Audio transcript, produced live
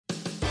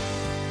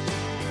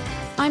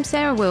I'm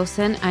Sarah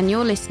Wilson and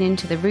you're listening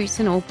to the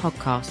Roots and All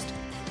podcast.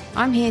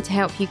 I'm here to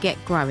help you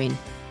get growing.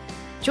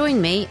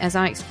 Join me as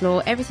I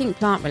explore everything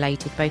plant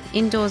related both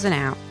indoors and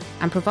out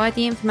and provide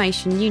the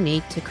information you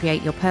need to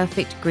create your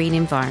perfect green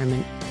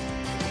environment.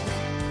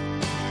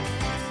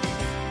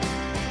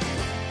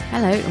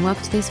 Hello and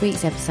welcome to this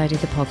week's episode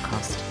of the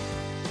podcast.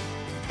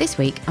 This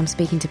week I'm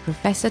speaking to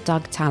Professor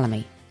Doug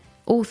Tallamy,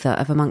 author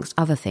of, amongst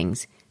other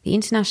things, the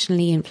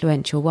internationally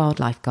influential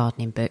wildlife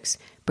gardening books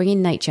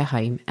Bringing Nature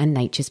Home and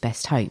Nature's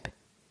Best Hope.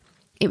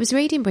 It was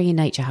reading Bringing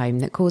Nature Home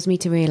that caused me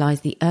to realise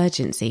the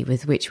urgency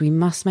with which we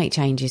must make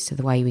changes to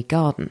the way we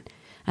garden,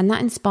 and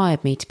that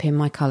inspired me to pin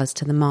my colours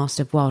to the mast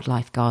of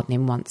wildlife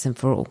gardening once and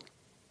for all.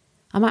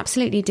 I'm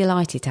absolutely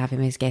delighted to have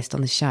him as guest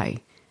on the show,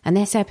 and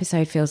this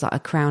episode feels like a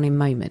crowning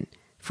moment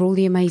for all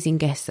the amazing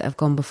guests that have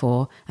gone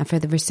before and for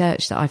the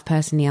research that I've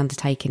personally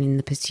undertaken in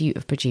the pursuit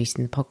of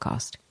producing the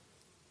podcast.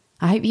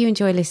 I hope you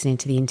enjoy listening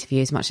to the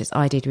interview as much as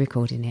I did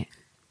recording it.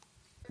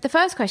 The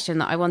first question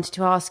that I wanted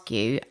to ask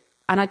you,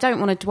 and I don't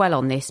want to dwell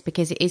on this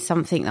because it is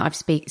something that I've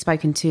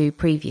spoken to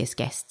previous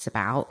guests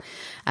about,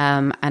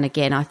 and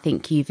again, I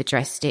think you've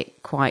addressed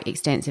it quite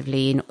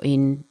extensively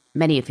in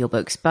many of your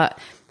books, but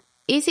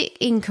is it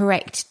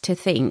incorrect to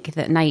think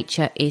that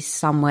nature is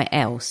somewhere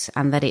else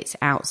and that it's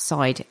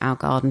outside our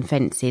garden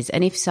fences?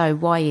 And if so,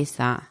 why is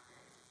that?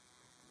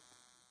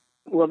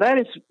 Well,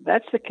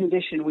 that's the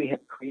condition we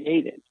have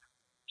created.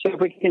 So if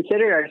we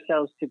consider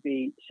ourselves to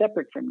be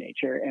separate from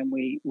nature and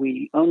we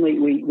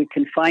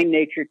confine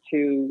nature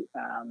to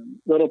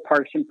little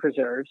parks and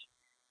preserves,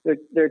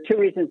 there are two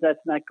reasons that's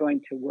not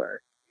going to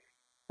work.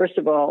 First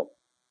of all,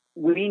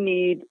 we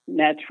need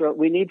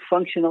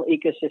functional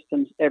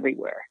ecosystems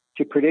everywhere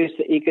to produce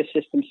the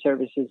ecosystem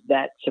services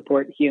that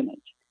support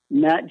humans,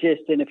 not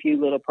just in a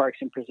few little parks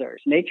and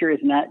preserves. Nature is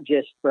not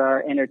just for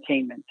our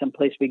entertainment,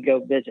 someplace we go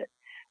visit.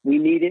 We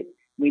need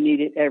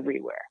it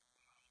everywhere.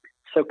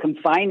 So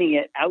confining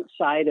it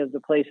outside of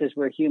the places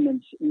where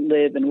humans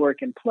live and work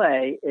and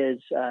play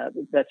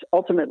that's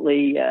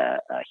ultimately a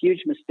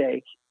huge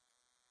mistake.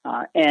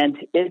 And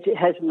it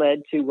has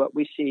led to what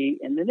we see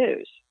in the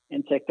news.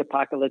 Insect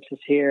apocalypse is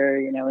here.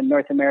 In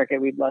North America,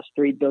 we've lost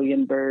 3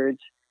 billion birds.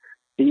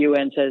 The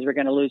UN says we're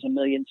going to lose 1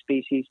 million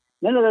species.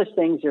 None of those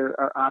things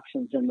are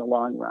options in the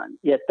long run.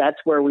 Yet that's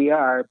where we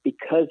are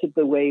because of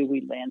the way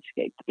we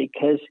landscape,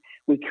 because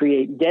we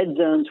create dead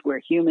zones where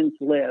humans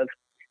live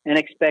and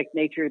expect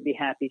nature to be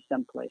happy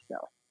someplace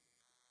else.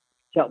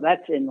 So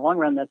that's, in the long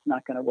run, that's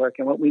not going to work.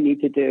 And what we need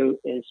to do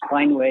is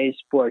find ways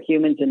for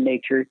humans and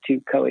nature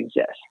to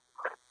coexist.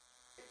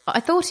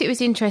 I thought it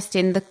was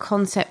interesting, the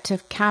concept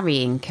of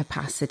carrying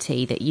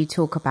capacity that you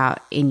talk about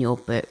in your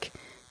book.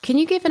 Can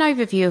you give an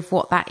overview of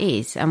what that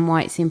is and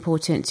why it's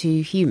important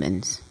to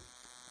humans?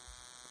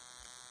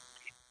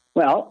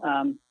 Well,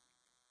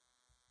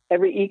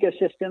 every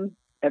ecosystem,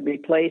 every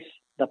place,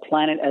 the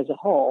planet as a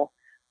whole,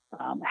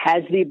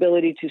 has the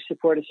ability to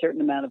support a certain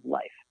amount of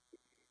life.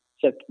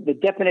 So the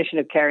definition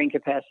of carrying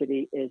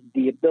capacity is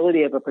the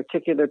ability of a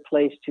particular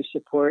place to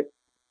support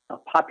a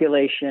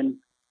population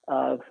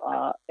of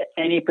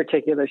any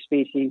particular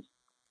species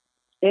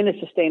in a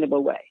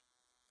sustainable way.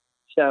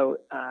 So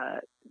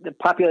the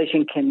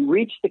population can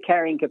reach the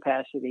carrying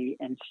capacity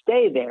and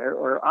stay there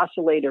or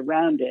oscillate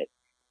around it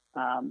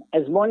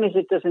as long as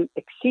it doesn't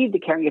exceed the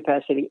carrying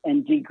capacity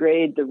and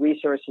degrade the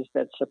resources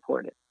that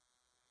support it.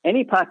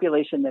 Any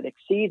population that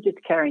exceeds its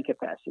carrying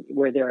capacity,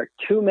 where there are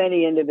too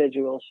many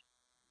individuals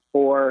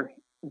for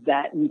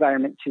that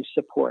environment to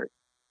support,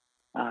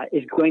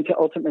 is going to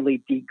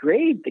ultimately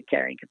degrade the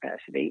carrying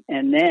capacity,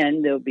 and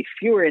then there'll be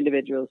fewer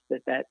individuals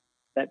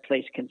that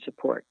place can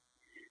support.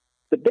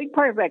 The big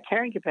part about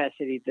carrying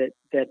capacity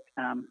that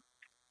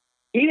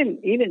even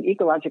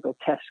ecological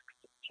texts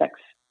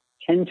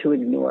tend to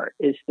ignore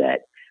is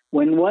that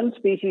when one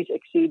species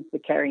exceeds the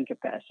carrying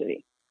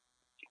capacity,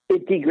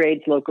 it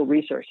degrades local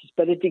resources,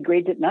 but it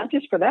degrades it not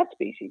just for that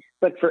species,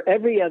 but for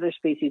every other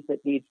species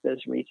that needs those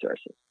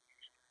resources.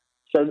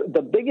 So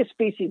the biggest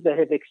species that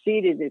have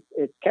exceeded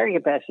its carrying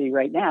capacity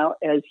right now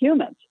is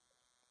humans,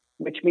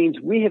 which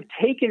means we have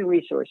taken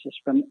resources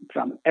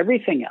from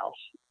everything else.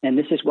 And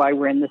this is why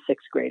we're in the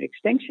 6th grade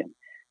extinction.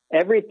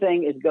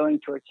 Everything is going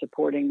towards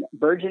supporting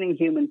burgeoning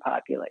human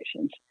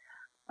populations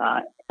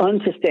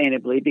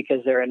unsustainably, because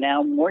there are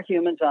now more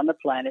humans on the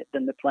planet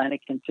than the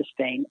planet can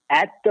sustain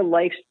at the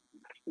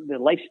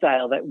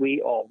lifestyle that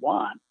we all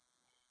want.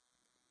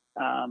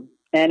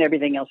 And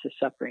everything else is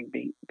suffering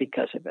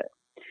because of it.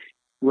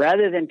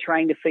 Rather than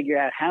trying to figure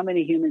out how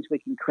many humans we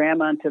can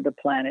cram onto the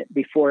planet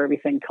before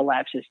everything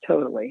collapses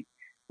totally,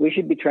 we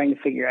should be trying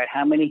to figure out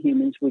how many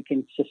humans we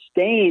can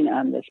sustain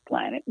on this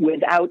planet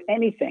without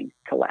anything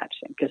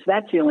collapsing, because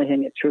that's the only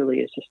thing that truly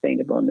is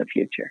sustainable in the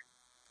future.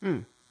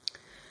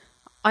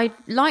 I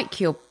like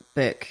your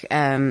book,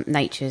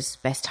 Nature's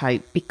Best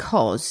Hope,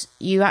 because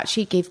you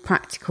actually give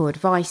practical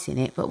advice in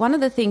it. But one of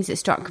the things that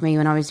struck me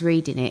when I was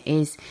reading it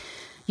is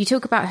You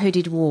talk about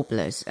hooded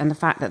warblers and the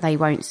fact that they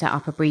won't set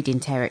up a breeding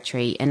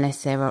territory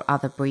unless there are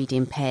other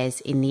breeding pairs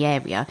in the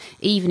area,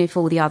 even if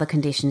all the other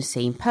conditions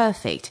seem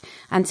perfect.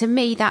 And to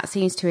me, that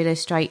seems to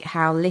illustrate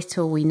how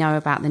little we know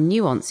about the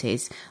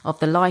nuances of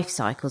the life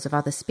cycles of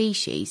other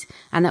species,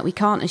 and that we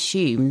can't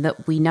assume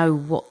that we know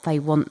what they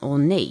want or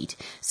need.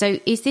 So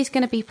is this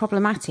going to be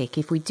problematic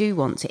if we do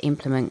want to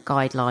implement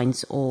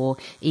guidelines or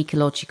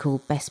ecological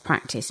best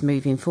practice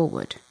moving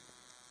forward?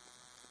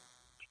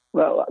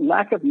 Well,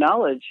 lack of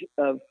knowledge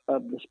of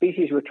the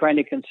species we're trying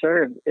to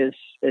conserve is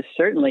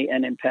certainly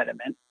an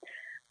impediment.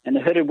 And the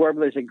hooded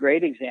warbler is a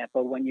great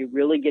example. When you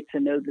really get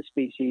to know the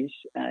species,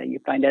 you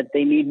find out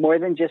they need more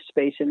than just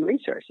space and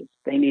resources.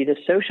 They need a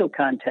social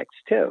context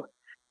too.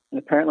 And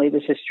apparently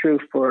this is true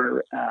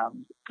for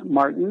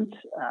martins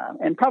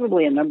and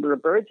probably a number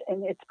of birds.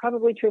 And it's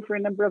probably true for a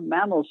number of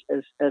mammals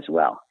as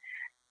well.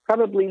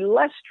 Probably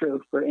less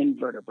true for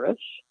invertebrates.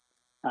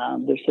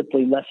 They're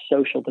simply less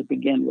social to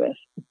begin with.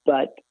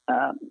 But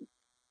our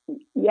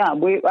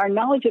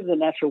knowledge of the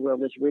natural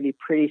world is really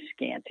pretty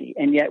scanty.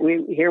 And yet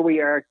here we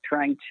are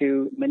trying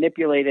to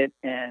manipulate it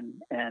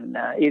and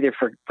either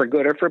for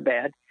good or for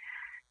bad.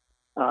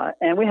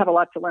 And we have a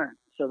lot to learn.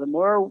 So the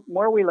more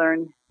we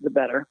learn, the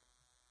better.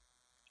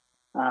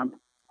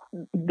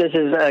 This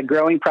is a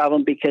growing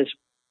problem because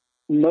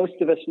most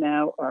of us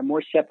now are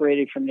more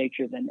separated from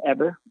nature than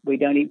ever.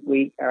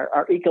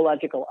 Our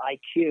ecological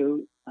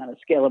IQ on a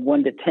scale of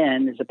 1 to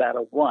 10 is about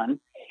a 1.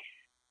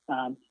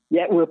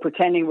 Yet we're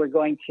pretending we're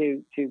going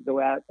to go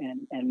out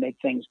and make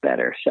things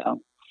better.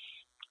 So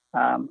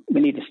we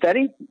need to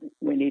study.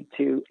 We need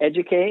to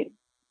educate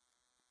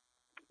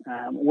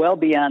well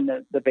beyond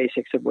the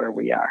basics of where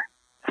we are.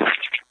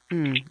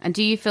 And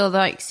do you feel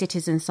like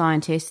citizen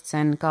scientists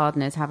and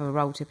gardeners have a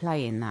role to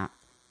play in that?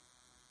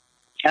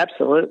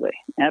 Absolutely.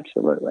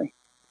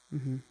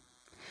 Mm-hmm.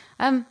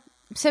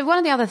 So one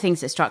of the other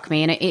things that struck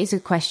me, and it is a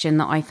question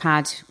that I've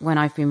had when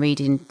I've been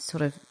reading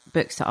sort of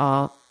books that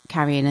are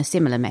carrying a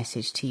similar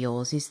message to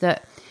yours, is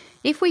that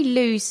if we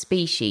lose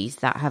species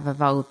that have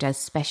evolved as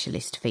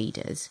specialist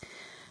feeders,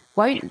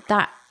 won't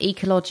that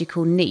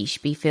ecological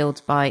niche be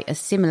filled by a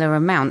similar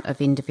amount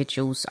of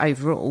individuals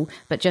overall,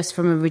 but just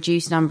from a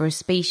reduced number of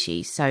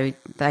species? So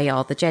they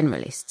are the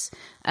generalists.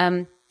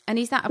 And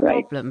is that a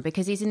problem?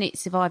 Because isn't it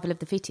survival of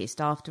the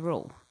fittest after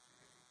all?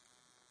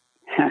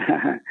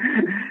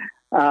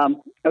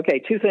 Okay,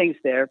 two things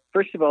there.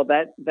 First of all,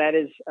 that's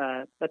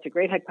a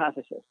great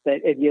hypothesis,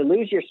 that if you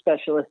lose your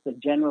specialist, the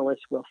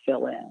generalists will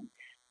fill in.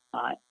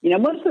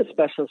 Most of the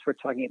specialists we're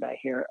talking about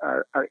here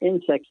are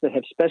insects that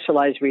have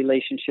specialized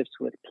relationships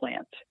with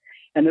plants.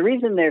 And the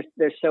reason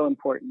they're so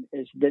important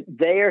is that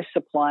they are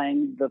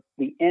supplying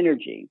the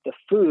energy, the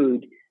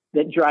food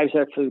that drives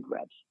our food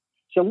webs.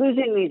 So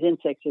losing these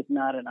insects is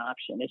not an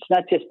option. It's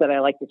not just that I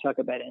like to talk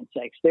about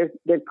insects.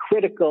 They're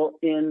critical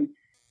in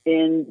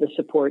the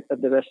support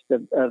of the rest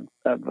of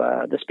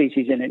the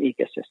species in an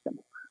ecosystem.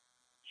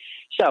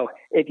 So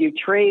if you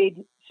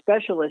trade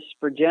specialists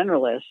for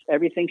generalists,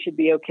 everything should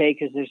be okay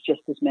because there's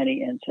just as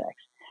many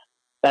insects.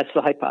 That's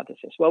the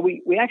hypothesis. Well,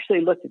 we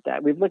actually looked at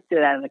that. We've looked at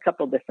that in a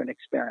couple of different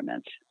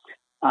experiments.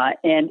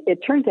 And it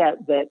turns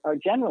out that our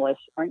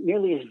generalists aren't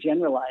nearly as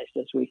generalized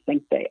as we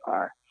think they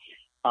are.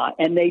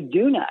 And they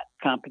do not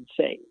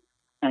compensate.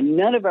 And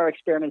none of our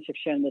experiments have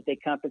shown that they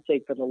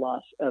compensate for the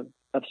loss of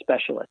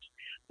specialists.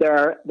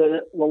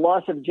 The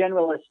loss of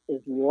generalists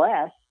is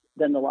less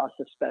than the loss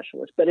of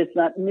specialists, but it's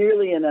not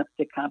nearly enough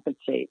to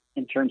compensate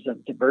in terms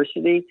of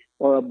diversity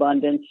or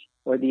abundance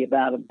or the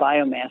amount of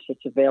biomass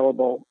that's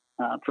available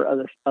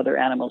for other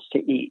animals to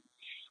eat.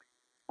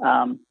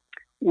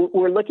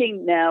 We're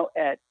looking now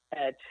at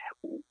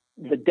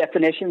the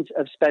definitions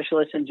of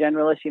specialists and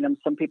generalists.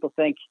 Some people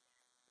think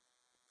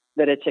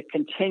that it's a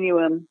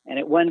continuum, and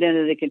at one end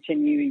of the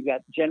continuum, you've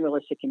got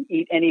generalists that can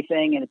eat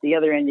anything, and at the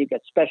other end, you've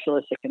got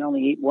specialists that can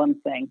only eat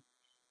one thing.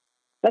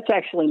 That's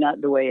actually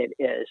not the way it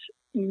is.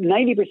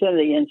 90% of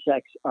the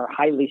insects are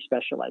highly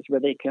specialized,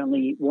 where they can only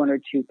eat one or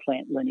two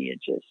plant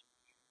lineages.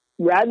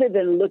 Rather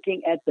than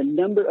looking at the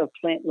number of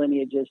plant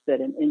lineages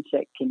that an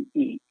insect can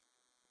eat,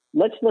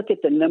 let's look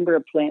at the number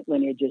of plant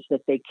lineages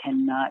that they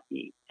cannot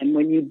eat. And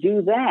when you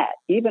do that,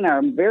 even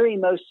our very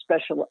most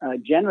special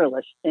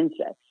generalist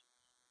insects,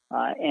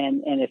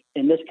 and if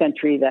in this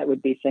country, that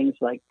would be things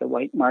like the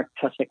white-marked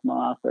tussock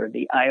moth or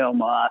the Io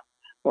moth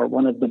or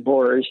one of the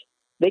borers,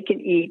 they can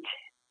eat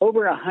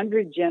over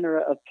 100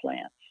 genera of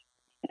plants.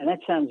 And that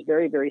sounds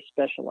very, very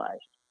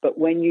specialized. But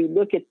when you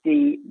look at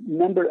the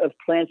number of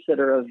plants that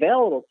are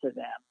available to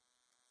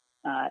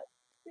them,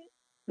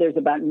 there's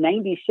about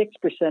 96%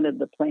 of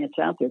the plants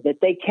out there that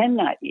they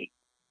cannot eat.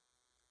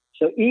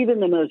 So even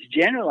the most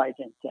generalized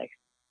insects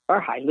are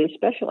highly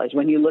specialized.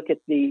 When you look at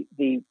the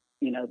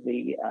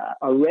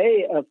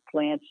array of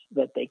plants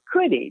that they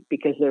could eat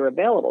because they're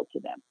available to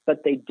them,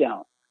 but they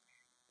don't.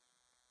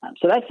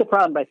 So that's the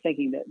problem by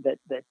thinking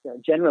that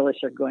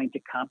generalists are going to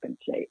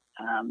compensate.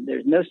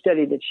 There's no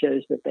study that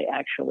shows that they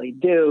actually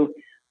do,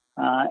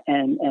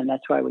 and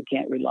that's why we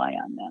can't rely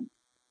on them.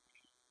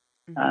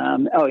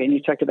 And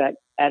you talked about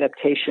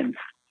adaptation.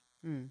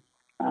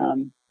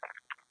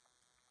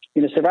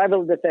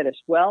 survival of the fittest.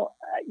 Well,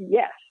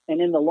 yes.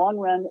 And in the long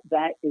run,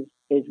 that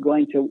is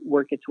going to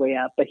work its way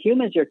out. But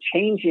humans are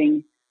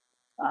changing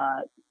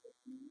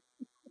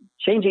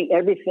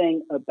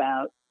everything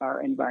about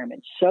our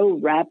environment so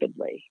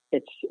rapidly.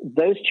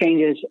 Those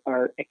changes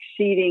are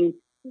exceeding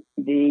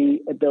the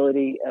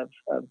ability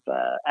of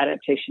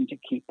adaptation to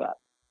keep up.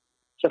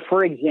 So,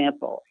 for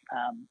example,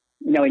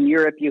 in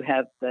Europe you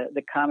have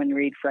the common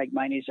reed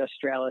Phragmites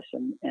australis,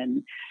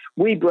 and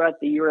we brought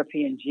the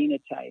European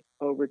genotype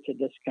over to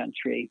this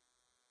country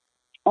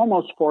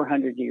almost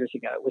 400 years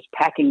ago. It was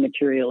packing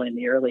material in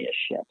the earliest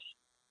ships.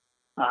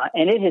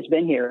 And it has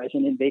been here as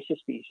an invasive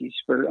species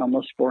for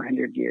almost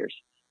 400 years.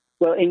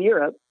 Well, in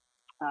Europe,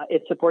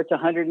 it supports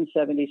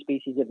 170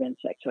 species of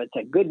insects. So it's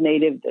a good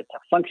native, it's a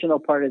functional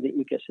part of the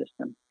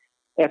ecosystem.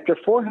 After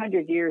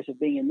 400 years of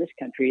being in this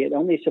country, it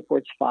only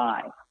supports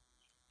 5.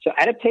 So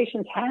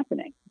adaptation's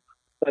happening,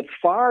 but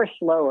far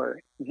slower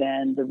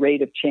than the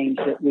rate of change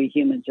that we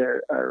humans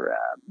are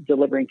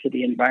delivering to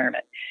the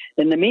environment.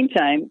 In the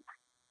meantime,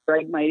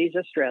 Phragmites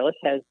australis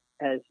has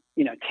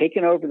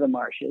taken over the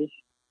marshes,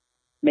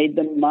 made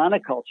them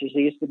monocultures.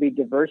 They used to be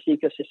diverse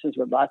ecosystems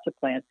with lots of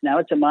plants. Now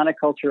it's a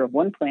monoculture of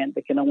one plant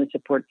that can only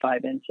support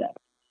 5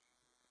 insects.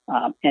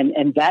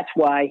 And that's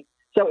why,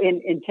 so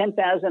in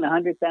 10,000,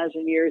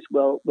 100,000 years,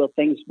 will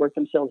things work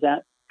themselves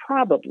out?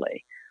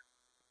 Probably.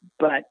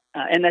 But,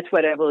 and that's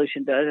what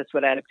evolution does. That's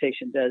what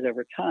adaptation does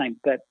over time.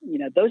 But,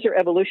 those are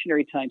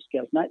evolutionary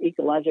timescales, not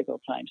ecological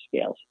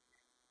timescales.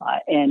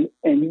 And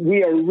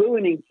we are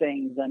ruining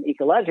things on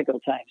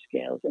ecological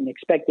timescales and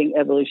expecting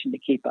evolution to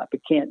keep up.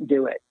 It can't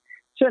do it.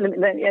 So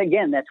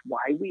again, that's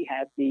why we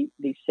have the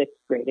 6th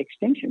great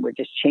extinction. We're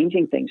just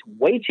changing things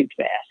way too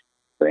fast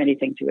for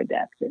anything to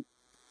adapt to.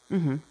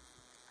 Mm-hmm.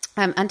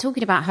 And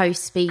talking about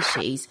host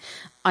species,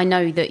 I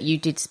know that you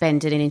did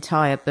spend an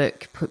entire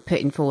book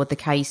putting forward the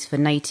case for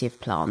native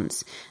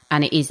plants,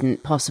 and it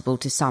isn't possible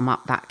to sum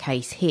up that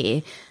case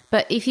here.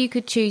 But if you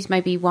could choose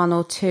maybe 1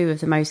 or 2 of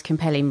the most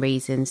compelling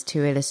reasons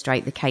to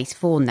illustrate the case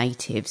for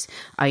natives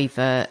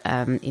over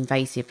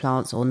invasive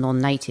plants or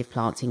non-native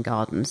plants in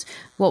gardens,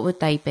 what would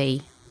they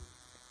be?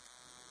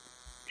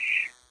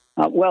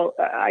 Well,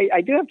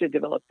 I do have to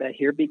develop that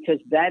here because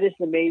that is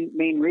the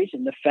main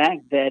reason. The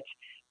fact that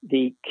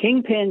the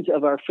kingpins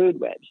of our food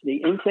webs,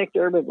 the insect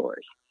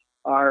herbivores,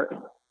 are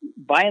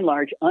by and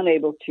large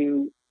unable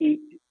to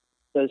eat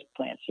those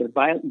plants.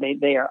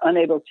 They are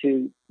unable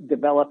to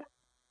develop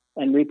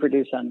and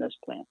reproduce on those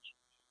plants.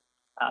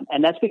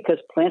 And that's because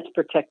plants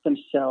protect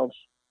themselves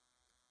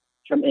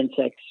from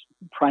insects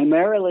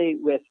primarily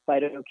with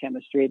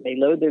phytochemistry. They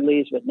load their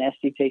leaves with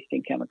nasty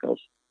tasting chemicals.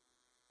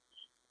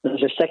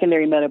 Those are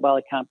secondary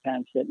metabolic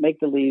compounds that make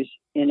the leaves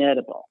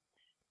inedible,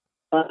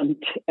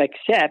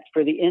 except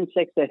for the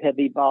insects that have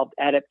evolved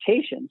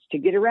adaptations to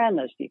get around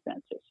those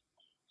defenses.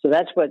 So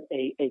that's what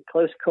a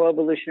close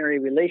coevolutionary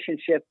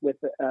relationship with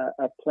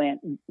a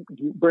plant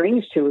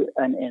brings to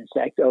an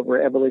insect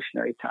over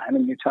evolutionary time.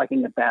 And you're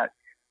talking about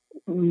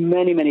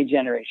many, many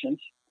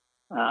generations.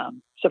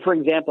 So, for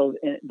example,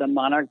 the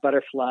monarch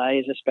butterfly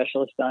is a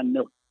specialist on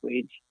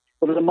milkweeds.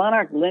 Well, the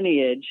monarch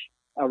lineage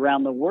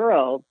around the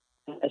world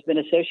has been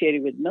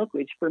associated with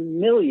milkweeds for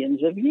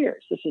millions of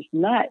years. This is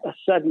not a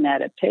sudden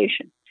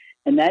adaptation.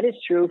 And that is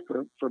true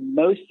for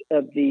most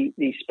of the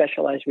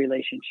specialized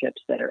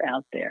relationships that are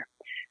out there.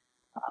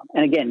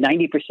 And again,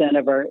 90%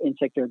 of our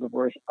insect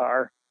herbivores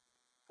are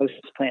host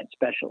plant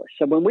specialists.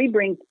 So when we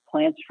bring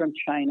plants from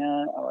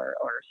China or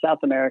South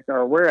America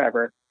or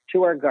wherever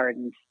to our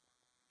gardens,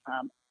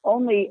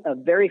 only a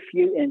very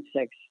few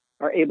insects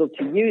are able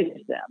to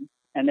use them.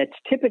 And that's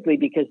typically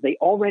because they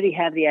already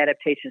have the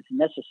adaptations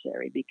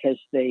necessary because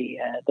the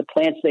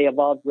plants they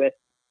evolved with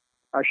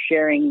are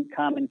sharing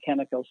common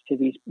chemicals to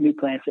these new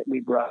plants that we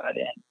brought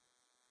in.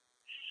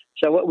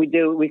 So what we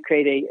do, we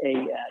create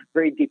a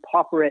very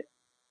depauperate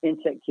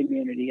insect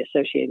community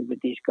associated with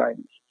these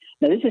gardens.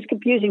 Now, this is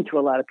confusing to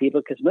a lot of people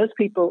because most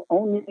people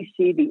only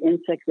see the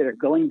insects that are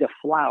going to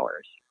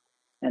flowers.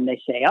 And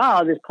they say,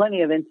 oh, there's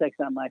plenty of insects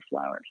on my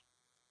flowers.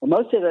 Well,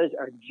 most of those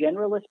are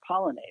generalist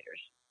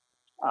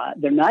pollinators.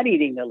 They're not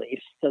eating the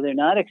leaves, so they're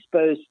not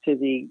exposed to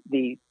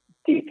the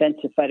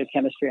defensive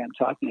phytochemistry I'm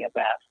talking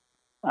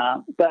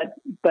about.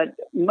 But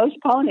most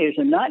pollinators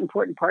are not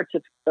important parts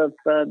of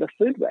the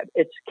food web.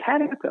 It's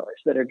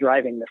caterpillars that are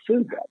driving the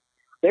food web.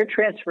 They're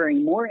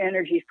transferring more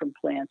energy from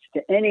plants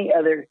to any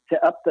other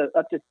up to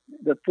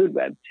the food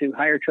web to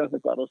higher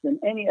trophic levels than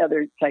any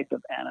other type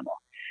of animal.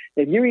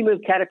 If you remove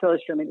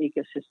caterpillars from an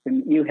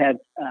ecosystem, you have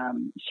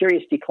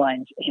serious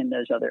declines in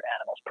those other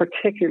animals,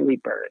 particularly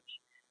birds.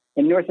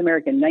 In North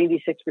America, 96%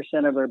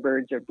 of our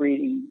birds are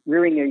rearing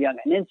their young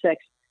on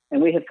insects,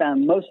 and we have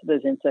found most of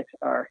those insects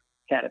are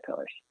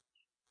caterpillars.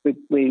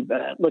 We've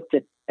looked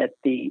at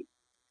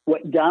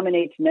what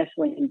dominates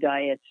nestling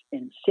diets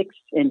in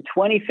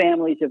 20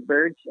 families of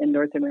birds in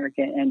North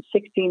America, and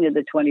 16 of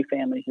the 20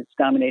 families it's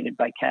dominated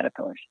by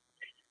caterpillars.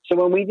 So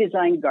when we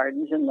design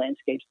gardens and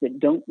landscapes that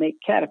don't make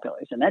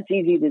caterpillars, and that's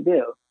easy to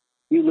do,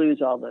 you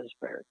lose all those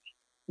birds.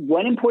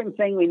 one important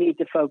thing we need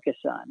to focus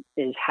on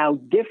is how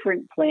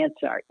different plants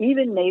are,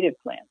 even native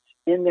plants,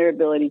 in their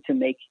ability to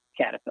make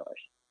caterpillars.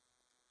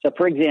 So,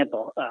 for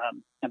example,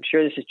 I'm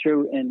sure this is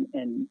true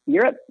in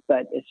Europe,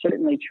 but it's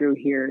certainly true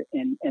here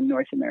in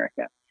North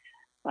America.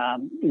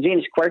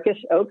 Genus Quercus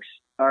oaks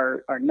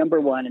are number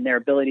one in their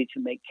ability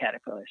to make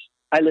caterpillars.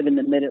 I live in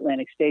the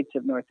mid-Atlantic states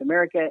of North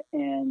America,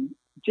 and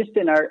just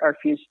in our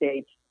few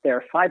states, there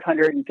are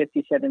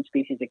 557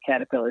 species of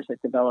caterpillars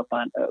that develop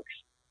on oaks.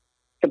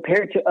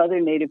 Compared to other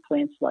native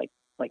plants like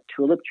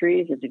tulip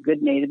trees, it's a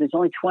good native. There's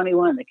only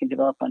 21 that can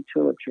develop on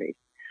tulip trees.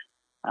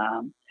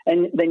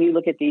 And then you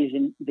look at these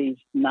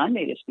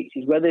non-native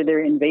species, whether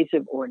they're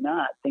invasive or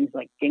not, things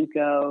like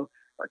ginkgo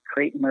or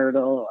crepe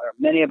myrtle or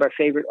many of our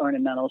favorite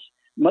ornamentals,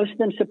 most of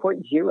them support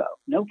zero,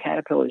 no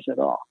caterpillars at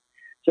all.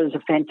 So there's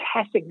a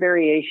fantastic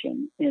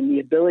variation in the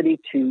ability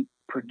to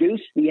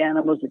produce the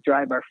animals that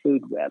drive our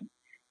food web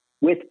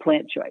with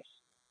plant choice.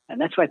 And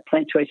that's why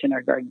plant choice in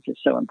our gardens is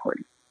so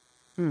important.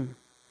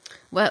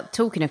 Well,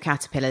 talking of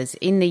caterpillars,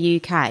 in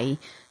the UK,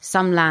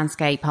 some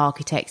landscape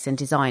architects and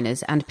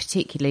designers, and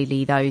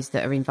particularly those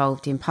that are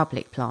involved in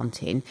public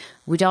planting,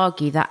 would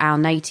argue that our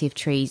native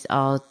trees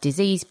are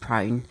disease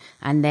prone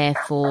and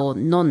therefore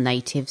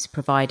non-natives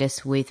provide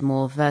us with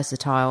more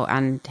versatile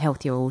and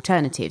healthier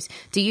alternatives.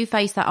 Do you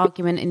face that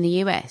argument in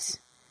the US?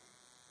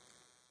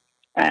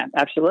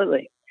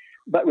 Absolutely.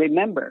 But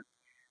remember,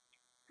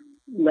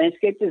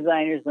 landscape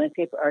designers,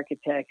 landscape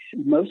architects,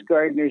 most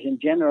gardeners in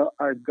general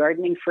are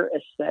gardening for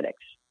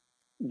aesthetics.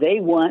 They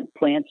want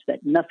plants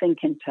that nothing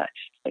can touch.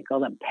 They call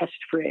them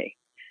pest-free.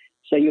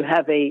 So you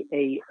have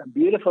a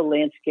beautiful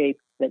landscape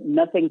that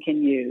nothing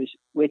can use,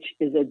 which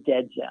is a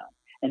dead zone.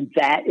 And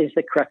that is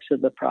the crux of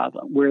the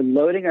problem. We're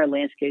loading our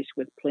landscapes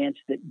with plants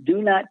that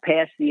do not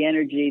pass the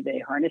energy they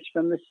harness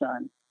from the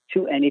sun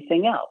to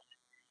anything else.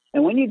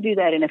 And when you do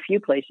that in a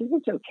few places,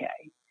 it's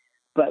okay.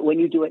 But when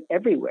you do it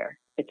everywhere,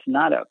 it's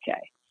not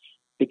okay,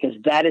 because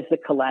that is the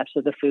collapse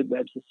of the food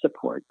webs that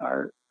support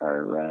our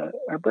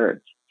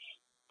birds.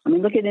 I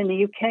mean, look at in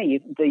the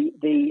UK,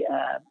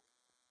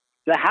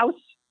 the house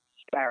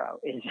sparrow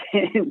is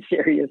in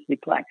serious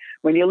decline.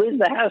 When you lose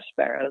the house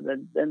sparrow,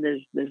 then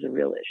there's a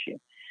real issue.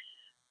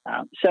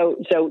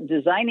 So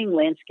designing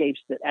landscapes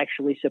that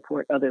actually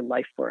support other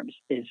life forms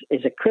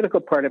is a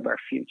critical part of our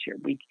future.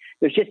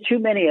 There's just too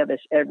many of us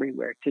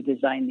everywhere to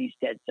design these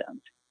dead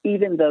zones,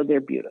 even though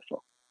they're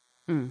beautiful.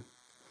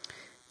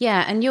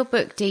 Yeah, and your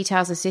book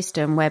details a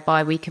system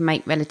whereby we can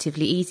make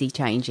relatively easy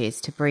changes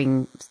to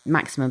bring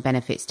maximum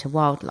benefits to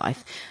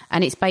wildlife.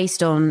 And it's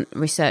based on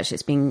research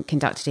that's been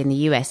conducted in the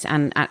US.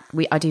 And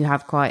I do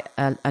have quite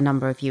a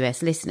number of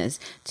US listeners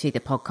to the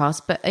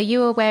podcast. But are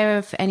you aware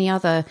of any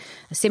other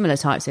similar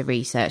types of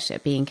research that are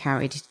being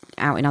carried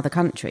out in other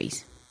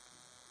countries?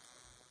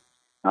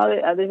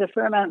 There's a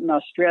fair amount in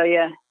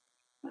Australia.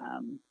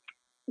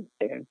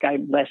 A guy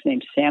last name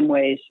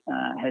Samways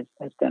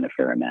has done a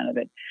fair amount of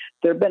it.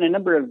 There have been a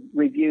number of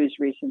reviews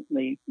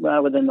recently,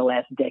 within the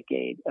last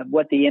decade, of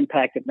what the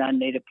impact of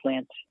non-native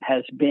plants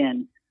has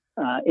been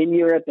in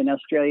Europe and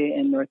Australia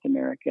and North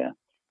America,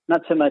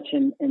 not so much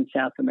in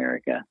South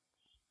America.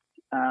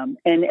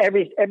 And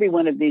every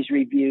one of these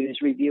reviews,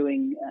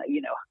 reviewing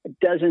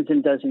dozens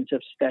and dozens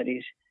of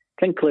studies,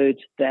 concludes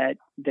that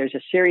there's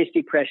a serious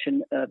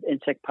depression of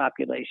insect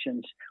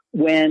populations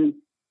when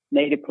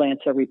native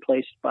plants are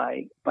replaced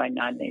by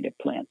non-native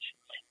plants.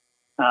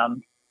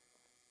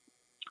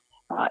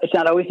 It's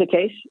not always the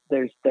case.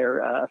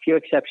 There are a few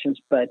exceptions,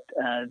 but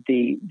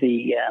the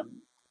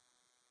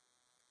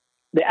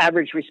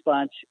average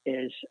response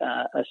is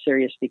a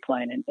serious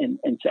decline in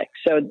insects.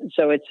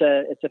 So it's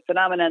a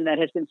phenomenon that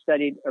has been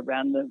studied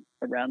around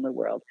the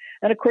world.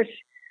 And of course,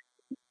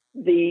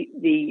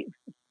 the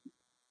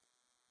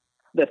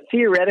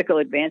theoretical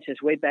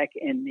advances way back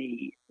in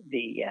the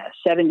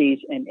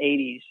 70s and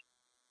 80s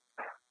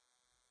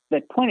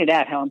that pointed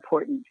out how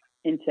important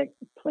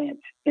insect-plant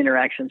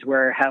interactions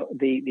were, how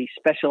the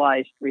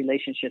specialized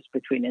relationships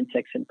between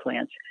insects and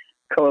plants,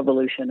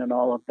 coevolution and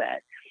all of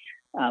that.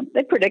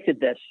 They predicted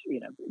this,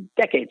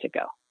 decades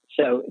ago.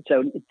 So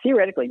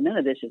theoretically, none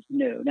of this is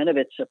new. None of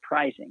it's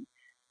surprising.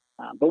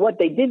 But what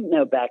they didn't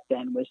know back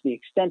then was the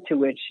extent to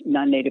which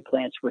non-native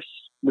plants were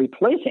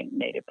replacing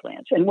native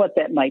plants and what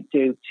that might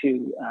do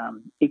to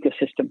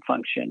ecosystem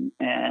function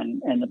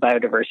and the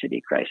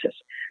biodiversity crisis.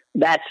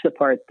 That's the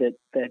part that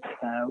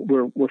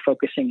we're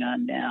focusing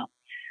on now.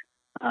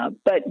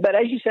 But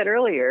as you said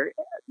earlier,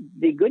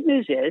 the good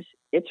news is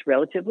it's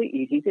relatively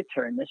easy to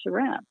turn this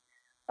around.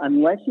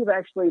 Unless you've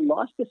actually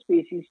lost a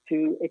species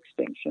to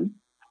extinction,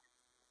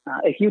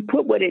 if you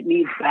put what it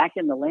needs back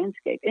in the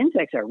landscape,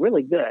 insects are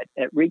really good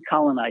at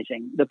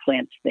recolonizing the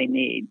plants they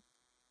need.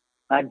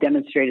 I've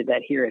demonstrated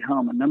that here at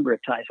home a number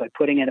of times by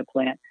putting in a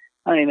plant.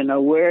 I don't even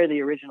know where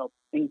the original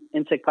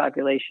insect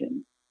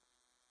population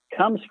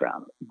comes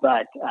from,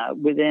 but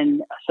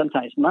within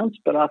sometimes months,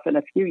 but often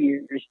a few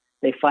years,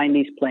 they find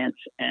these plants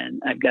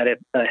and I've got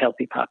a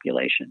healthy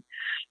population.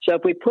 So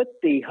if we put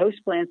the host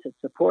plants that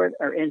support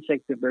our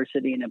insect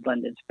diversity and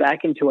abundance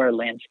back into our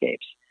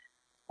landscapes,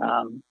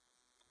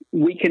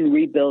 we can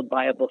rebuild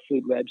viable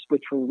food webs,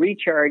 which will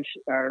recharge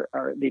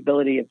the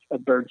ability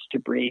of birds to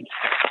breed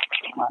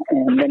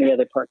and many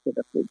other parts of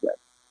the food web.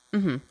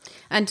 Mm-hmm.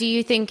 And do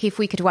you think if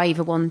we could wave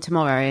a wand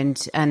tomorrow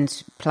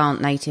and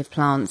plant native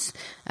plants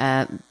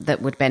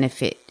that would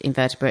benefit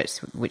invertebrates,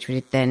 which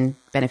would then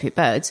benefit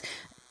birds,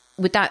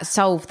 would that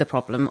solve the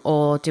problem,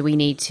 or do we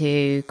need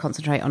to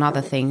concentrate on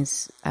other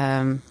things,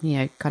 kind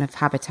of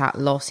habitat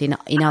loss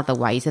in other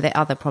ways? Are there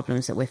other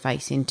problems that we're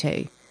facing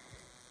too?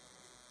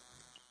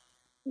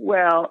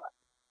 Well,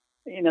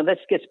 this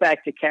gets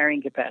back to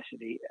carrying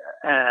capacity,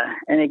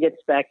 and it gets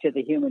back to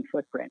the human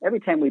footprint. Every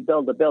time we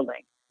build a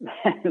building,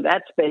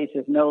 that space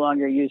is no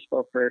longer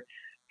useful for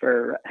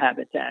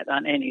habitat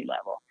on any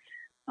level.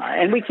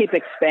 And we keep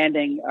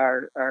expanding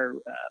our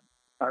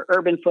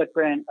urban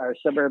footprint, our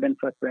suburban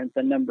footprint,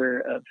 the number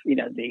of,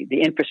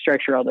 the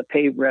infrastructure, all the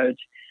paved roads.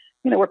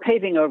 We're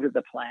paving over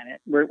the planet.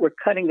 We're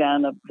cutting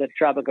down the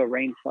tropical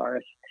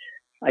rainforest.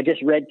 I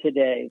just read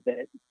today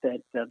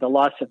that the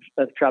loss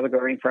of tropical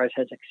rainforest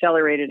has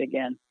accelerated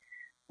again.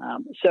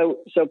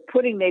 So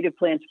putting native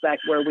plants back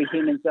where we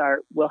humans are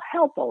will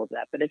help all of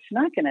that, but it's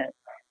not going to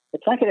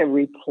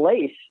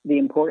replace the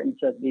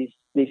importance of these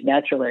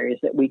natural areas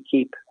that we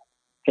keep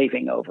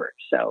paving over.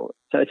 So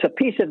it's a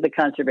piece of the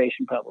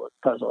conservation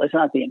puzzle. It's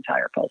not the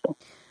entire puzzle.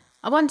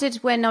 I wondered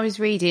when I was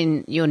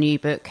reading your new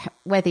book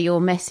whether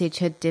your message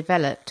had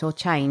developed or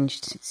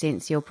changed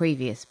since your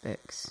previous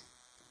books.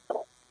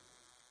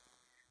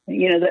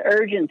 The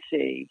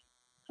urgency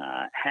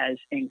has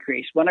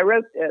increased. When I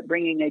wrote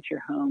Bringing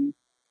Nature Home,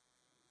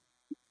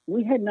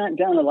 we had not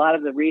done a lot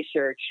of the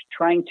research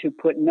trying to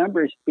put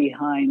numbers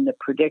behind the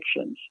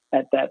predictions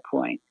at that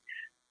point.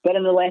 But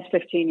in the last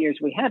 15 years,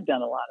 we have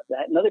done a lot of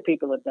that, and other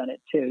people have done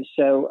it too.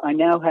 So I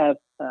now have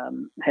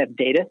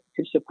data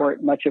to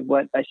support much of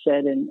what I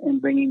said in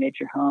Bringing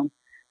Nature Home.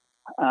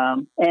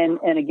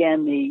 And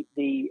again,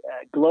 the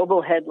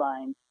global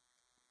headlines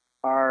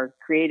are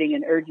creating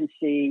an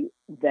urgency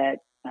that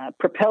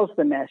propels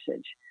the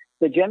message.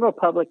 The general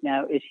public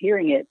now is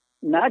hearing it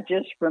not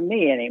just from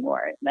me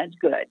anymore. That's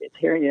good.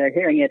 They're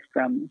hearing it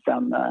from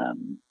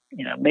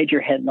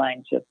major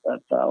headlines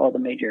of all the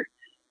major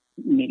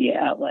media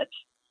outlets.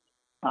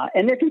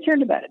 And they're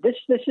concerned about it.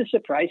 This has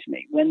surprised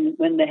me. When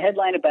the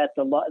headline about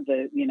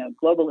the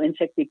global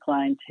insect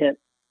declines hit,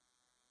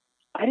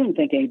 I didn't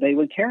think anybody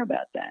would care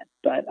about that.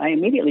 But I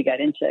immediately got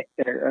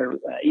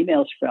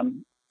emails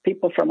from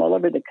people from all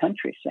over the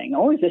country saying,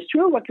 "Oh, is this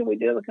true? What can we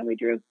do? What can we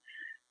do?"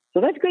 So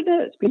that's good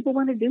news. People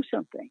want to do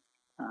something.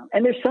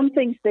 And there's some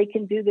things they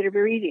can do that are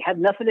very easy, have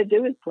nothing to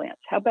do with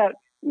plants. How about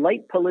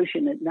light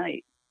pollution at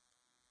night?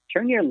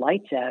 Turn your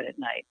lights out at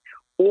night.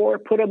 Or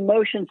put a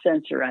motion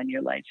sensor on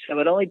your lights so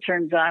it only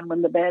turns on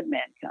when the bad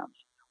man comes.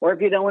 Or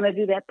if you don't want to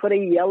do that, put a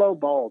yellow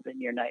bulb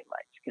in your night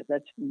lights because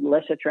that's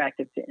less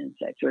attractive to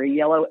insects. Or a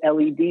yellow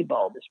LED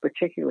bulb is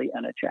particularly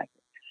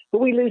unattractive.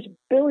 But we lose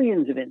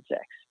billions of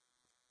insects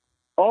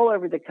all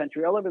over the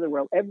country, all over the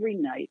world, every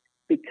night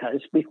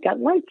because we've got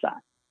lights on.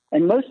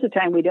 And most of the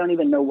time, we don't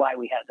even know why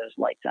we have those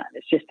lights on.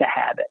 It's just a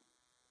habit.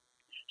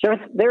 So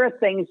there are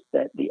things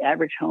that the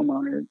average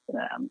homeowner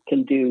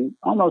can do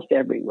almost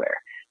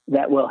everywhere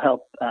that will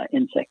help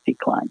insect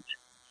declines.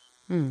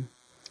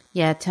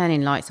 Yeah,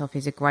 turning lights off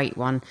is a great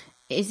one.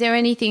 Is there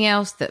anything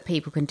else that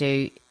people can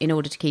do in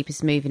order to keep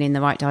us moving in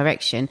the right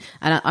direction?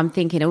 And I'm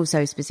thinking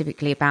also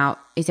specifically about,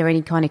 is there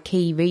any kind of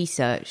key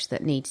research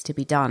that needs to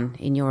be done,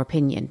 in your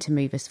opinion, to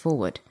move us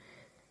forward?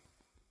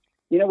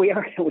 We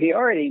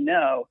already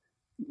know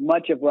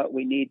much of what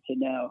we need to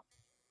know.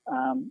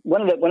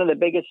 One of the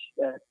biggest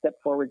step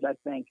forwards, I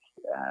think,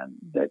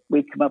 that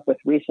we've come up with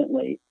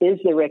recently is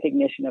the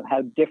recognition of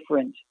how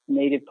different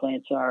native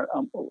plants are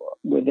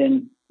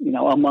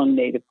among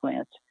native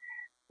plants.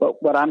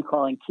 But what I'm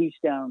calling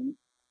keystone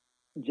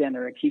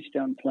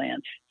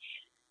plants,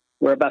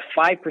 where about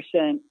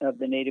 5% of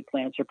the native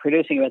plants are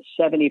producing about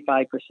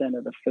 75%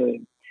 of the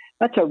food.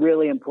 That's a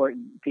really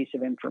important piece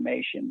of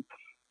information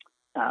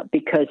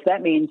because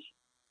that means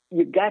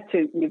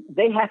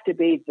they have to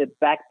be the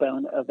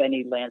backbone of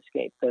any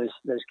landscape, those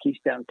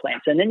keystone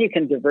plants. And then you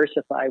can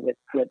diversify with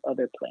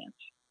other plants.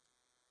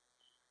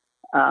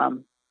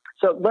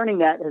 So learning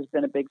that has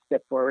been a big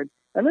step forward.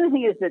 Another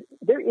thing is that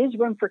there is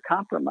room for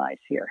compromise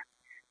here.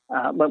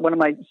 But one of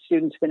my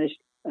students finished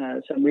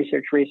some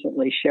research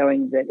recently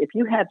showing that if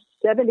you have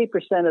 70%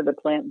 of the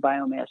plant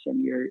biomass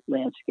in your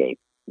landscape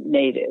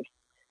native,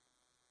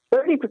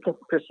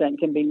 30%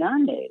 can be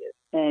non-native,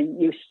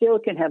 and you still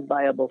can have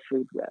viable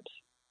food webs.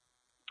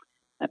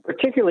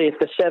 Particularly if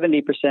the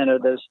 70% are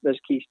those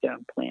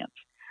keystone plants.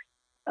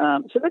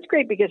 So that's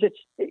great because it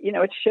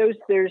shows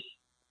there's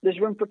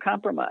room for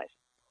compromise.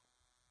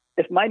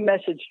 If my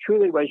message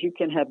truly was you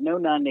can have no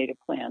non-native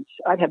plants,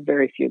 I'd have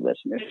very few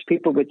listeners.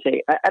 People would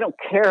say, I don't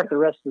care if the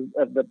rest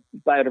of the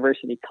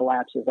biodiversity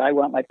collapses. I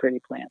want my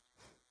pretty plants.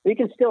 You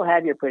can still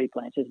have your pretty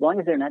plants as long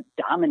as they're not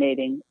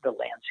dominating the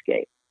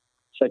landscape.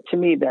 So to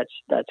me,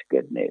 that's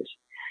good news.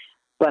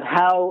 But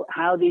how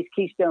these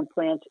keystone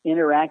plants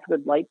interact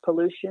with light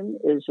pollution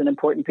is an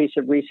important piece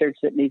of research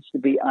that needs to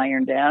be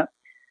ironed out.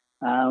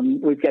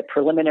 We've got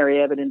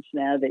preliminary evidence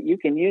now that you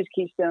can use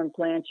keystone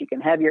plants. You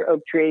can have your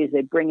oak trees.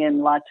 They bring in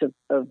lots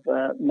of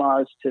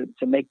moths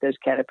to make those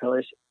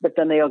caterpillars, but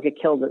then they all get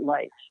killed at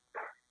lights.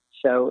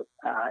 So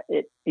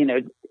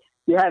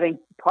you're having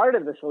part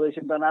of the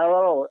solution, but not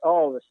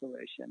all the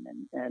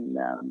solution. And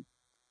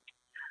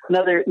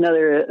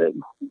another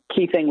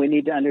key thing we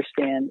need to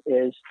understand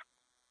is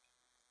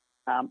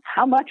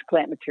how much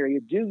plant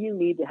material do you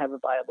need to have a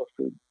viable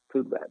food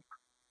web?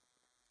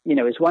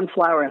 Is one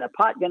flower in a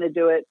pot going to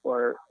do it,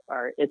 or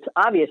it's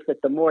obvious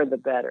that the more the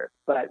better.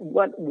 But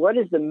what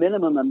is the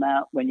minimum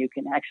amount when you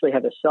can actually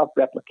have a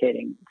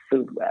self-replicating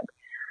food web?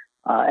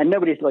 And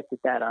nobody's looked at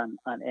that on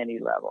any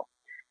level.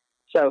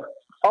 So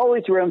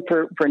always room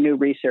for new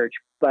research,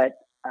 but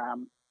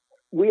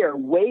we are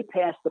way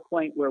past the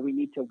point where we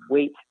need to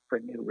wait for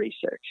new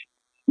research.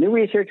 New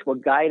research will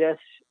guide us,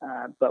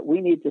 but we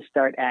need to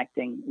start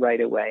acting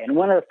right away. And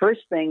one of the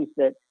first things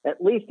that,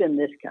 at least in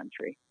this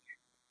country,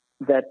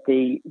 that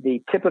the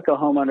typical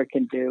homeowner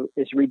can do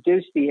is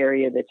reduce the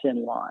area that's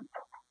in lawn.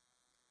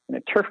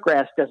 Turf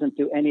grass doesn't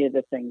do any of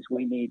the things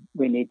we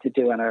need to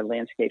do on our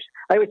landscapes.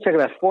 I would talk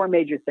about four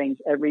major things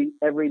every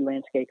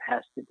landscape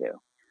has to do.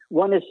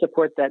 One is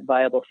support that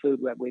viable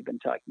food web we've been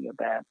talking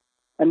about.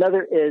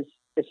 Another is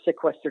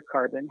sequester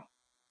carbon.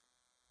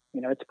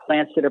 It's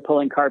plants that are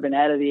pulling carbon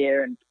out of the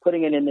air and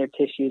putting it in their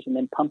tissues and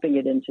then pumping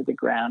it into the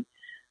ground.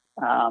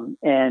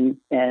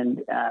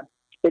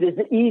 It is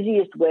the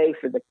easiest way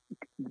for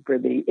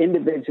the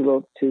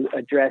individual to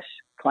address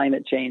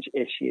climate change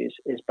issues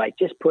is by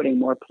just putting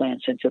more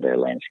plants into their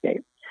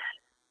landscape.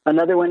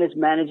 Another one is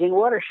managing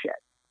watershed.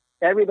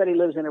 Everybody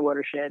lives in a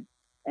watershed,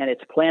 and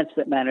it's plants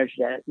that manage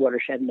that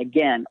watershed. And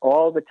again,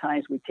 all the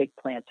times we take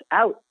plants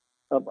out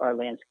of our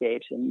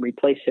landscapes and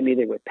replace them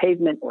either with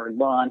pavement or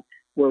lawn,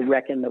 we're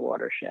wrecking the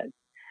watershed.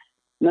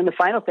 And then the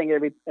final thing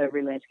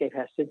every landscape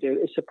has to do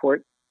is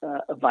support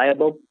a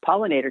viable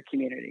pollinator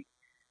community.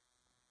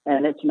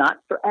 And it's not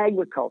for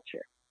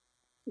agriculture.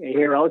 You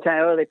hear all the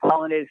time, they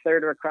pollinate a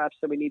third of our crops,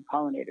 so we need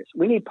pollinators.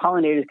 We need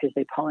pollinators because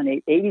they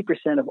pollinate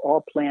 80% of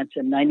all plants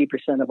and 90%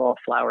 of all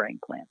flowering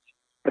plants.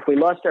 If we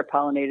lost our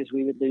pollinators,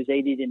 we would lose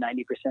 80 to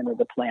 90% of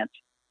the plants,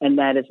 and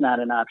that is not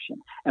an option.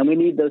 And we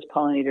need those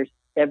pollinators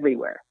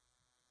everywhere,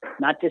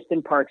 not just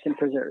in parks and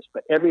preserves,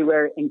 but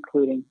everywhere,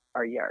 including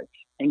our yards,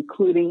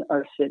 including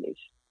our cities,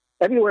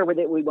 everywhere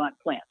where we want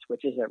plants,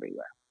 which is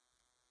everywhere.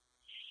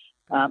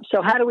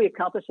 So how do we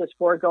accomplish those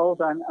four goals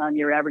on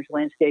your average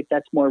landscape?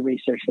 That's more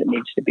research that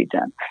needs to be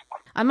done.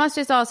 I must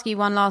just ask you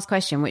one last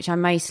question, which I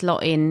may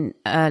slot in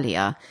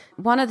earlier.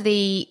 One of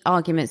the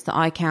arguments that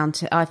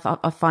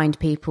I find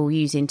people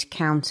using to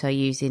counter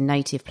using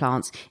native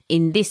plants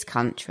in this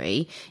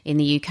country, in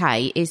the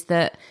UK, is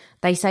that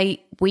they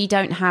say we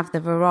don't have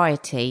the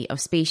variety of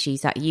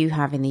species that you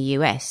have in the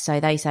US. So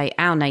they say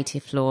our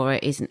native flora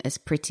isn't as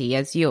pretty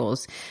as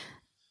yours.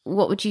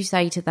 What would you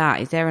say to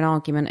that? Is there an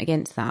argument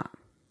against that?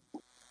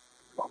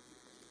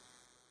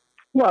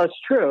 Well, it's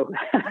true.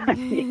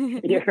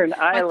 You're an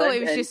island. I thought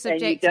it was just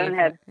subjective.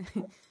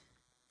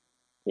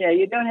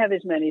 You don't have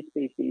as many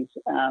species.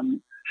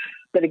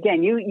 But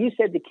again, you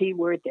said the key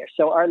word there.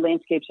 So our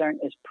landscapes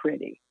aren't as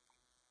pretty.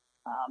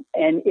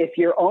 And if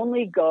your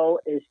only goal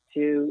is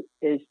to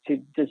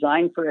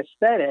design for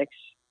aesthetics,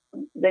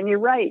 then you're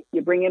right.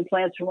 You bring in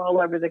plants from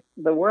all over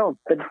the world.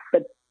 But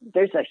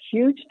there's a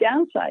huge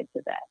downside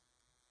to that.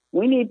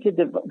 We need to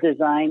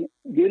design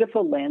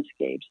beautiful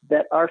landscapes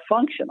that are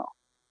functional.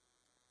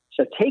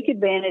 So take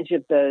advantage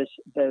of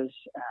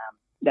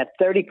that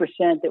 30%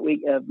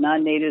 of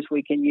non-natives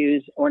we can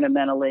use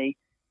ornamentally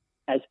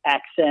as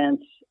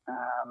accents.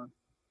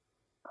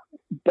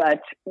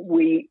 But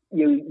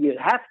you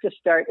have to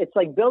start. It's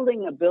like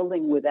building a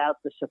building without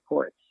the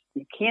supports.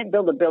 You can't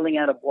build a building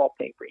out of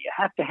wallpaper. You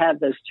have to have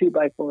those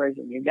 2x4s,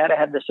 and you've got to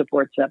have the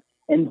supports up,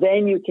 and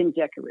then you can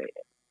decorate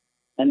it.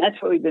 And that's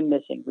what we've been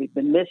missing. We've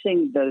been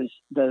missing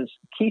those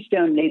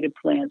keystone native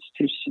plants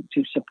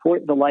to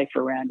support the life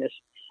around us.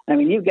 I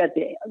mean, you've got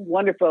the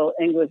wonderful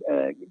English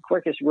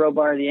Quercus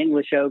robar, the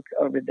English oak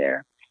over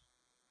there.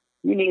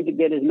 You need to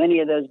get as many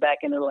of those back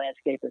into the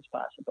landscape as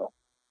possible.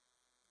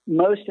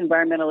 Most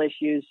environmental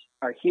issues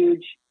are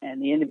huge, and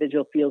the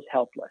individual feels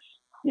helpless.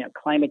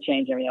 Climate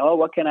change.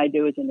 What can I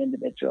do as an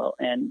individual?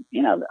 And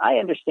I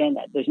understand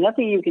that. There's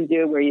nothing you can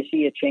do where you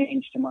see a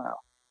change tomorrow,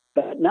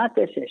 but not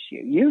this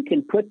issue. You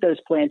can put those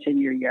plants in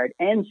your yard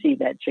and see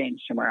that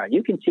change tomorrow.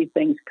 You can see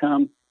things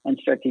come and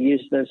start to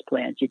use those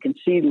plants. You can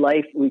see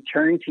life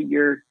return to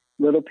your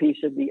little piece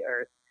of the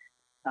earth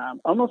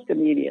almost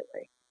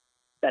immediately.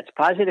 That's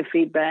positive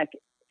feedback.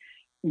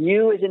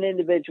 You as an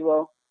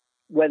individual,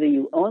 whether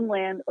you own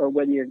land or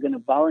whether you're going to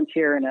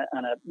volunteer on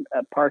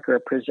a park or a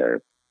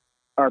preserve,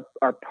 are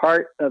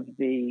part of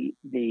the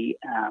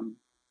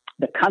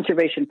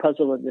conservation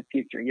puzzle of the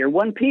future. You're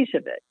one piece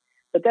of it,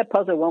 but that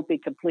puzzle won't be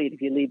complete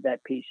if you leave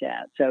that piece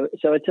out. So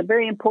it's a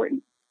very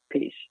important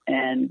piece,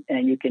 and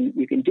you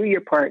can do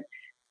your part.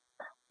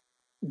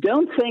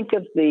 Don't think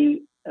of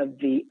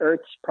the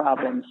Earth's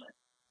problems,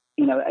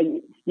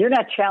 you're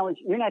not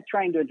challenged. You're not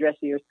trying to address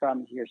the Earth's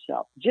problems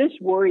yourself.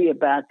 Just worry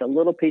about the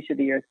little piece of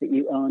the Earth that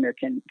you own or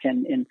can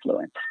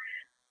influence.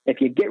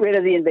 If you get rid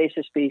of the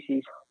invasive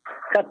species,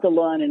 cut the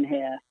lawn in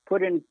half,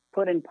 put in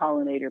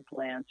pollinator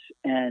plants,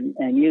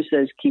 and use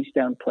those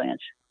keystone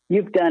plants,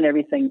 you've done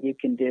everything you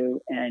can do,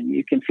 and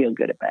you can feel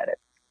good about it.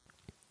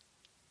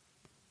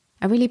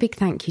 A really big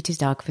thank you to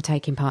Doug for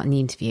taking part in the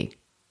interview.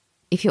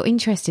 If you're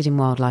interested in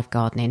wildlife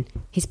gardening,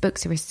 his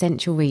books are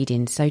essential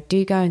reading, so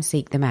do go and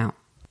seek them out.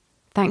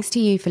 Thanks to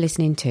you for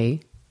listening too.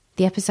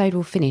 The episode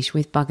will finish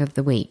with Bug of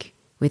the Week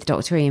with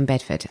Dr. Ian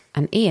Bedford,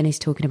 and Ian is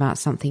talking about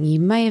something you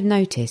may have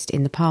noticed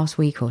in the past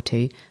week or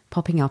two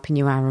popping up in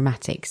your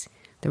aromatics,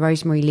 the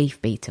rosemary leaf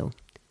beetle.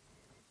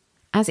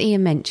 As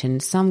Ian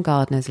mentioned, some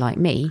gardeners like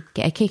me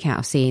get a kick out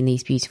of seeing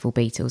these beautiful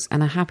beetles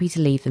and are happy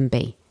to leave them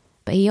be,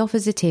 but he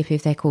offers a tip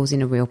if they're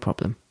causing a real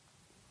problem.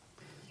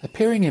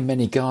 Appearing in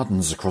many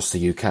gardens across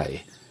the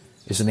UK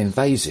is an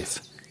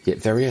invasive yet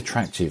very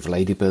attractive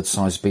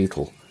ladybird-sized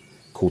beetle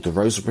called the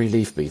rosemary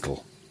leaf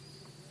beetle.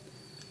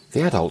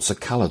 The adults are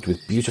coloured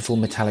with beautiful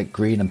metallic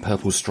green and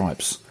purple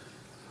stripes,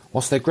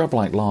 whilst their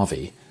grub-like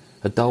larvae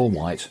are dull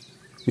white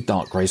with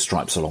dark grey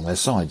stripes along their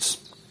sides.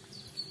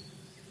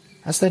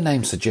 As their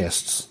name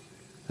suggests,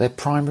 their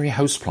primary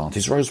host plant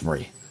is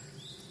rosemary,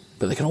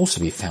 but they can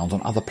also be found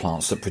on other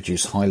plants that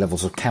produce high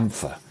levels of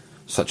camphor,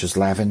 such as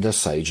lavender,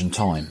 sage and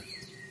thyme.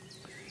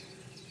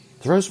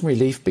 The rosemary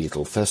leaf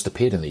beetle first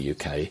appeared in the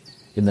UK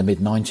in the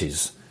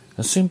mid-90s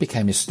and soon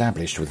became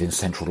established within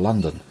central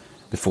London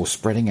before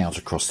spreading out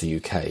across the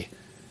UK,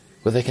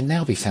 where they can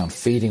now be found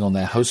feeding on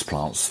their host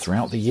plants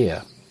throughout the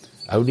year,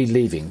 only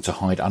leaving to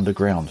hide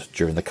underground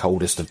during the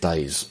coldest of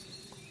days.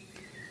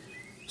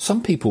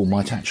 Some people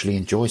might actually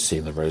enjoy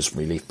seeing the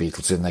rosemary leaf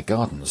beetles in their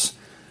gardens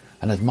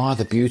and admire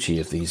the beauty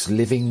of these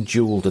living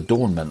jewelled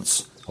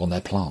adornments on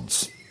their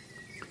plants.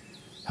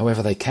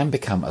 However, they can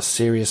become a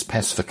serious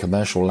pest for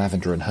commercial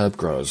lavender and herb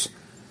growers,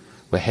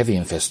 where heavy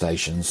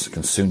infestations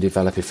can soon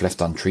develop if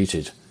left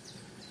untreated,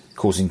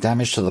 causing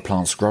damage to the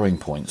plant's growing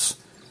points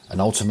and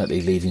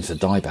ultimately leading to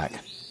dieback.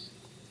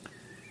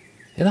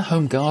 In a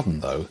home garden,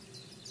 though,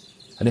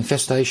 an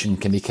infestation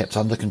can be kept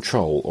under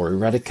control or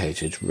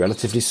eradicated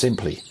relatively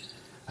simply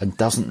and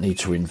doesn't need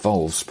to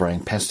involve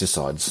spraying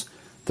pesticides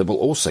that will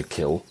also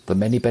kill the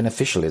many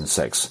beneficial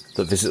insects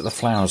that visit the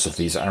flowers of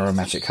these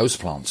aromatic host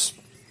plants.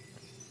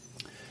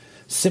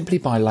 Simply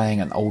by laying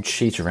an old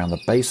sheet around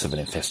the base of an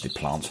infested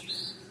plant,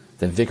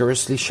 then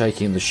vigorously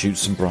shaking the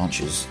shoots and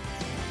branches,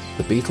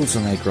 the beetles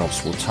and their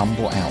grubs will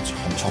tumble out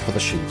on top of the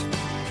sheet,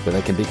 where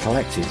they can be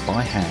collected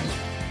by hand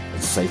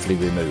and safely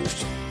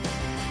removed.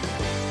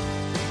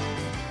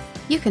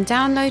 You can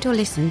download or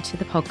listen to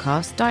the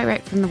podcast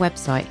direct from the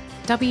website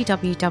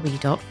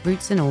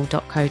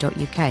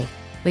www.rootsandall.co.uk,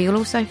 where you'll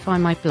also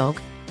find my blog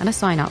and a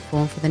sign-up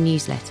form for the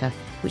newsletter,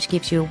 which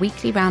gives you a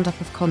weekly roundup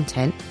of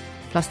content,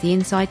 plus the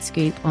inside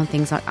scoop on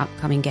things like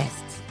upcoming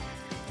guests.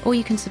 Or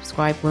you can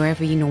subscribe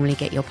wherever you normally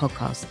get your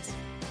podcasts.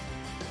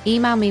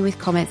 Email me with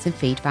comments and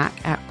feedback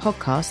at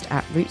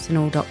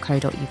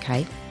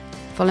podcast@rootsandall.co.uk.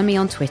 Follow me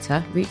on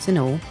Twitter, Roots and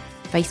All,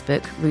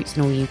 Facebook, Roots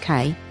and All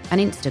UK, and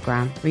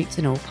Instagram, Roots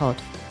and All Pod.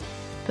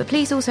 But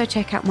please also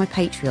check out my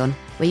Patreon,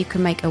 where you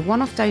can make a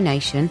one-off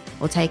donation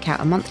or take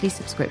out a monthly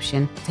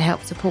subscription to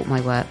help support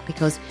my work,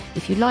 because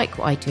if you like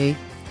what I do,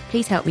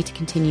 please help me to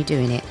continue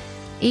doing it.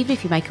 Even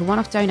if you make a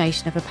one-off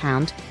donation of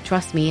 £1,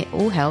 trust me, it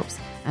all helps,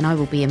 and I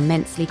will be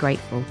immensely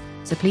grateful.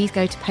 So please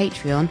go to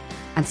Patreon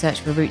and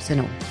search for Roots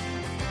and All.